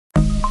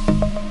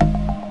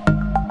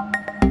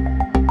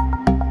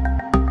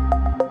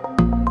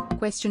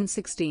Question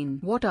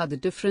 16. What are the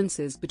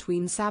differences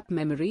between SAP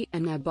memory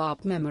and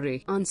ABAP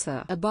memory?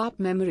 Answer. ABAP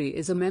memory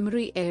is a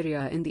memory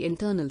area in the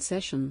internal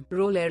session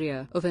role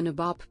area of an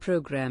ABAP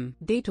program.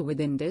 Data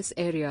within this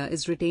area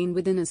is retained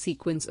within a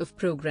sequence of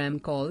program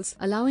calls,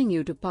 allowing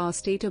you to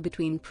pass data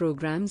between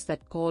programs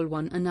that call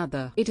one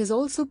another. It is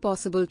also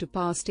possible to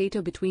pass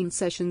data between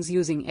sessions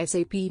using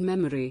SAP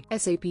memory.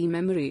 SAP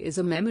memory is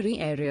a memory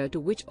area to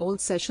which all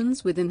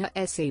sessions within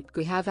a SAP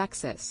have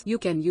access. You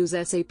can use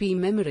SAP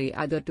memory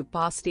either to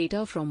pass data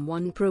from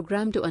one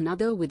program to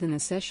another within a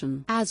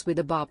session, as with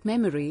ABAP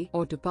memory,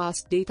 or to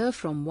pass data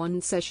from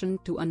one session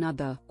to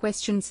another.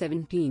 Question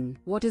 17.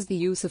 What is the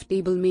use of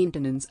table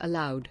maintenance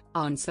allowed?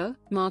 Answer.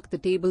 Mark the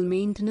table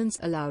maintenance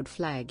allowed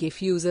flag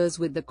if users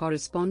with the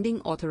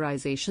corresponding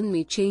authorization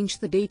may change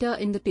the data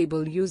in the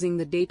table using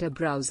the data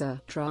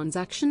browser.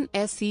 Transaction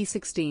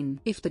SC16.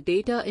 If the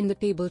data in the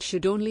table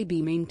should only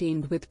be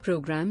maintained with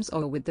programs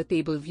or with the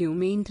table view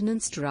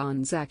maintenance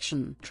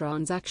transaction.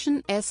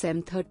 Transaction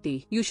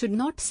SM30. You should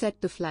not set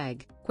the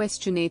flag.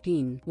 Question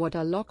 18. What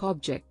are lock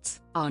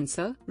objects?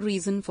 Answer.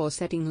 Reason for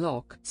setting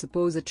lock.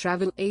 Suppose a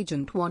travel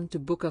agent wants to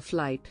book a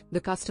flight. The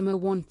customer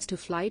wants to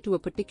fly to a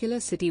particular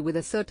city with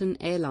a certain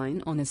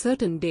airline on a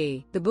certain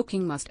day. The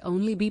booking must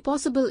only be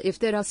possible if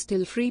there are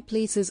still free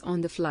places on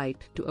the flight.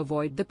 To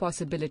avoid the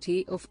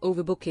possibility of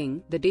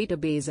overbooking, the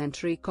database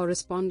entry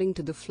corresponding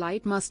to the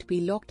flight must be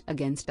locked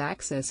against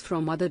access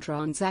from other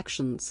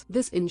transactions.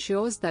 This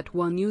ensures that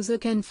one user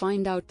can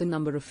find out the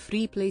number of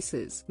free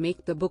places,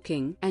 make the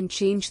booking, and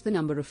change the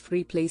number of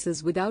free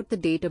places without the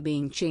data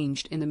being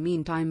changed in the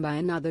meantime by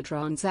another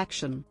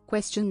transaction.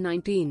 Question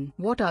 19.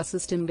 What are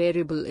system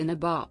variable in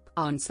ABAP?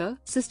 Answer.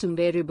 System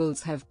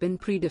variables have been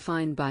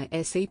predefined by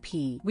SAP.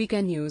 We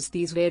can use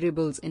these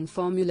variables in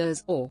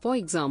formulas or, for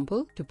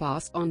example, to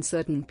pass on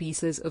certain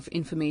pieces of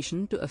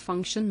information to a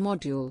function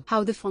module.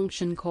 How the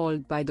function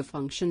called by the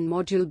function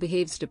module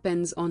behaves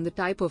depends on the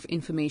type of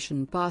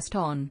information passed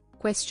on.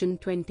 Question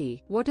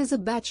 20. What is a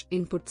batch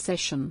input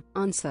session?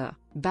 Answer.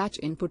 Batch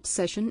input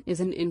session is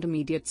an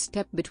intermediate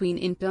step between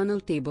internal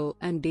table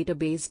and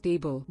database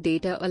table.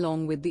 Data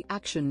along with the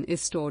action is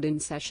stored in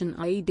session,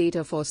 i.e.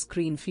 data for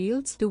screen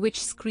fields, to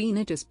which screen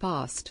it is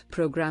passed,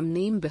 program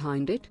name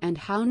behind it, and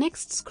how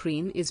next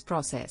screen is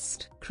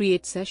processed.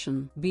 Create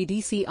session.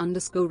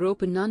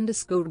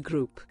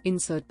 BDC_open_group.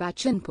 Insert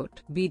batch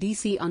input.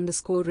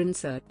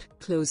 BDC_insert.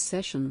 Close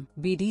session.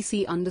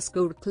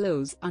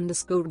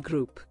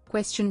 BDC_close_group.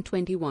 Question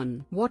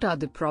 21. What are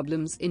the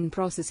problems in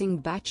processing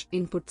batch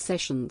input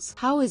sessions?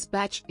 How is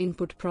batch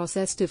input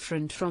process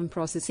different from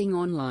processing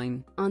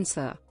online?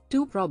 Answer.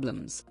 2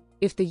 problems.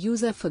 If the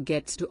user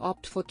forgets to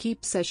opt for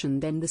keep session,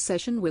 then the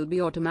session will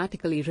be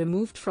automatically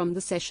removed from the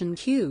session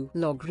queue.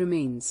 Log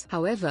remains.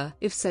 However,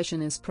 if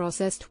session is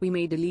processed, we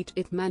may delete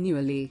it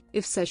manually.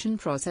 If session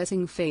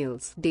processing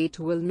fails,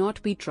 data will not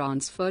be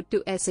transferred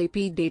to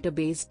SAP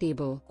database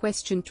table.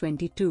 Question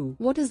 22.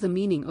 What is the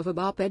meaning of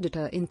ABAP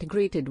editor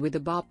integrated with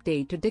ABAP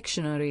data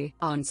dictionary?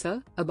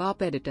 Answer.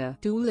 ABAP editor,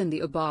 tool in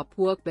the ABAP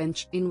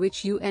workbench in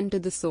which you enter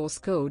the source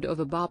code of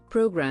ABAP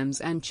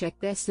programs and check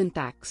their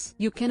syntax.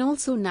 You can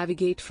also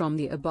navigate from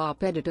the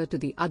ABAP editor to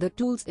the other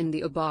tools in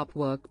the ABAP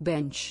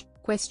workbench.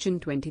 Question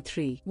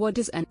 23. What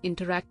is an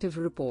interactive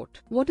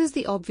report? What is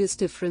the obvious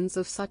difference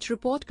of such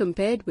report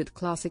compared with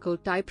classical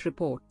type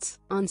reports?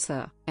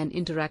 Answer. An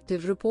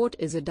interactive report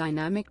is a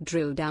dynamic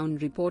drill-down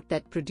report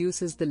that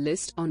produces the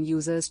list on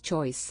user's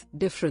choice.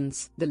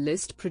 Difference. The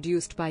list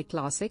produced by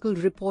classical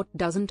report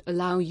doesn't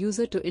allow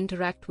user to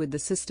interact with the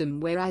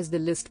system, whereas the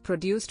list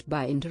produced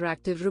by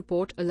interactive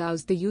report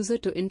allows the user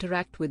to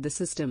interact with the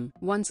system.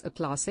 Once a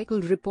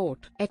classical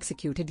report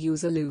executed,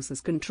 user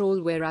loses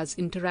control, whereas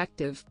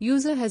interactive,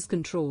 user has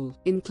control.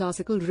 In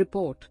classical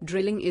report,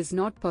 drilling is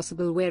not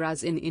possible,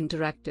 whereas in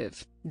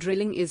interactive,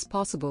 drilling is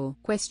possible.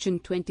 Question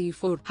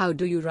 24. How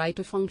do you write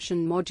a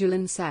function module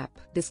in SAP?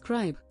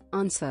 Describe.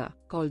 Answer.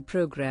 Called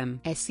program.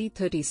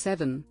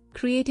 SC37.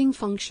 Creating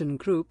function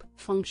group,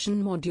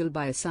 function module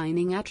by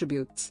assigning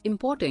attributes,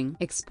 importing,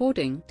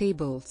 exporting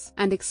tables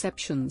and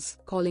exceptions.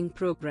 Calling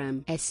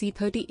program.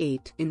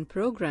 SC38. In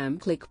program,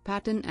 click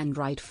pattern and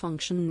write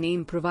function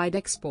name, provide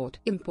export,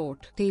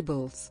 import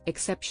tables,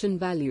 exception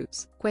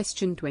values.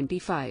 Question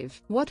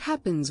 25. What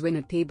happens when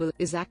a table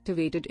is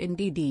activated in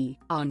DD?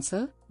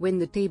 Answer. When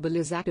the table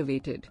is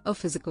activated, a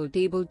physical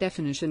table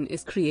definition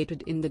is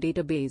created in the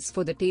database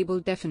for the table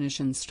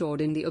definition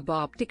stored in the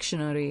ABAP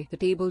dictionary. The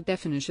table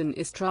definition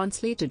is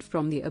translated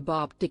from the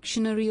ABAP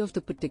dictionary of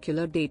the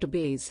particular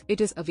database.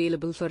 It is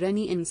available for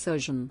any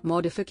insertion,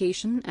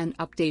 modification and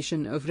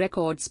updation of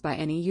records by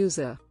any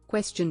user.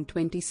 Question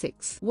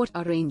 26. What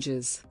are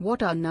ranges?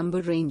 What are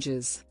number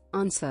ranges?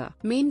 Answer.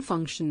 Main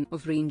function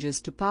of range is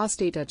to pass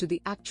data to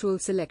the actual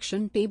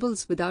selection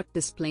tables without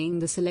displaying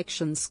the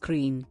selection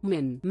screen.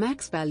 Min,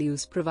 max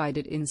values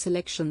provided in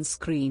selection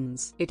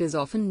screens. It is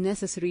often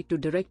necessary to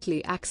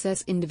directly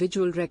access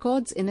individual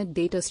records in a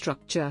data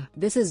structure.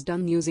 This is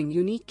done using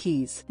unique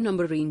keys.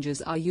 Number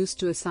ranges are used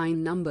to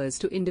assign numbers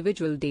to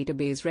individual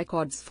database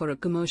records for a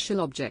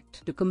commercial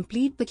object. To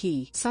complete the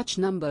key, such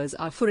numbers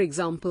are, for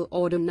example,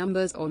 order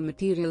numbers or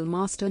material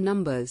master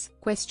numbers.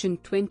 Question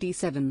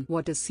 27.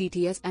 What is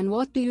CTS and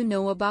what do you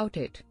know about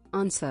it?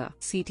 Answer.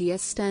 CTS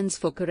stands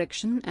for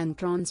Correction and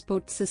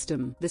Transport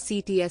System. The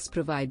CTS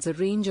provides a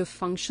range of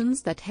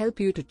functions that help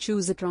you to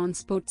choose a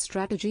transport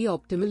strategy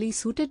optimally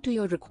suited to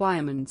your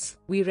requirements.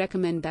 We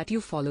recommend that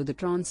you follow the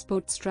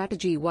transport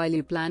strategy while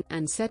you plan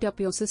and set up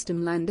your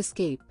system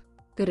landscape.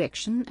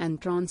 Correction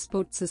and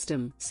Transport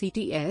System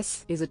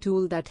 (CTS) is a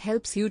tool that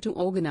helps you to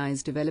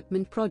organize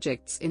development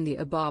projects in the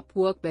ABAP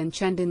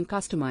workbench and in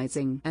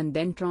customizing and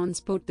then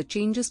transport the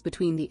changes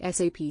between the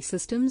SAP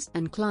systems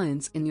and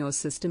clients in your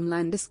system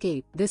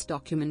landscape. This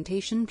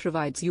documentation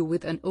provides you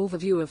with an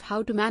overview of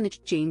how to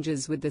manage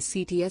changes with the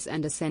CTS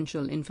and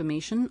essential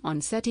information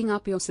on setting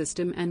up your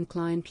system and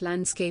client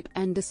landscape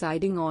and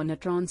deciding on a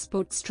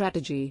transport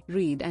strategy.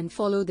 Read and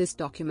follow this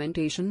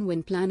documentation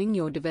when planning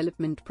your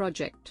development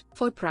project.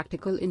 For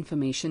practical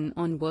information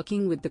on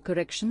working with the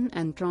Correction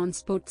and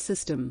Transport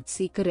System,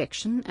 see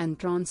Correction and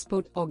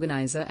Transport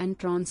Organizer and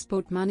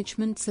Transport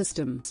Management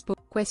System.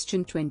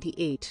 Question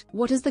 28.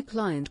 What is the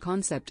client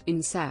concept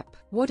in SAP?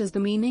 What is the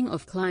meaning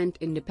of client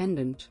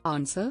independent?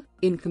 Answer.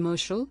 In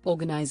commercial,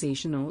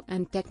 organizational,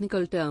 and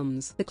technical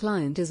terms, the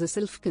client is a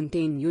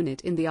self-contained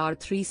unit in the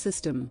R3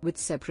 system with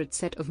separate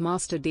set of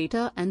master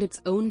data and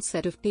its own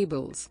set of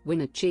tables.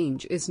 When a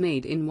change is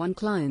made in one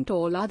client,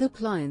 all other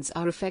clients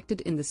are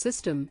affected in the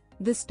system.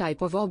 This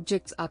type of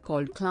objects are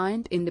called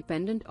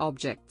client-independent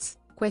objects.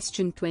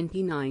 Question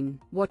 29.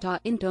 What are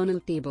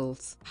internal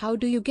tables? How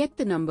do you get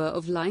the number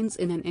of lines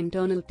in an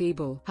internal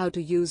table? How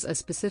to use a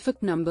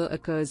specific number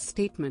occurs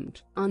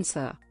statement?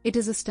 Answer. It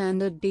is a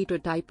standard data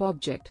type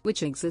object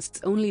which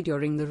exists only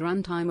during the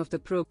runtime of the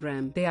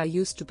program. They are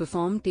used to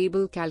perform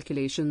table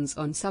calculations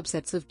on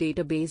subsets of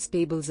database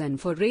tables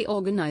and for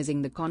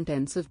reorganizing the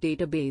contents of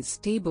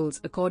database tables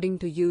according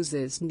to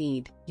users'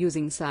 need.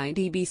 Using SI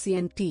DBC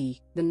and T,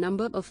 the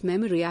number of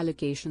memory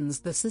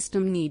allocations the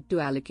system need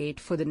to allocate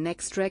for the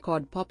next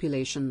record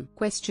population.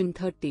 Question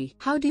 30.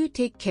 How do you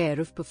take care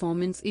of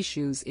performance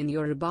issues in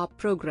your ABAP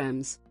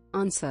programs?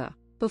 Answer.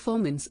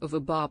 Performance of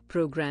ABAP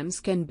programs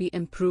can be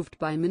improved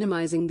by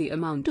minimizing the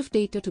amount of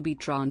data to be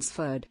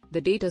transferred.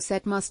 The data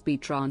set must be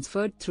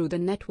transferred through the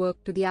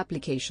network to the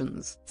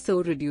applications,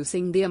 so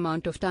reducing the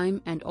amount of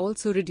time and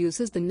also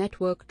reduces the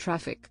network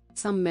traffic.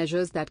 Some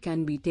measures that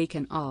can be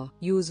taken are: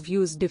 use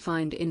views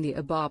defined in the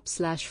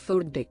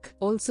ABAP/FORDIC.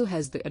 Also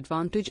has the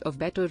advantage of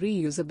better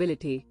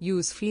reusability.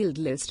 Use field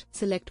list,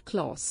 select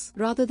clause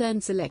rather than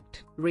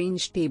select.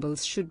 Range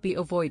tables should be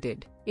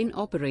avoided. In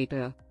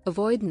operator,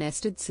 avoid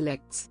nested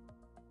selects.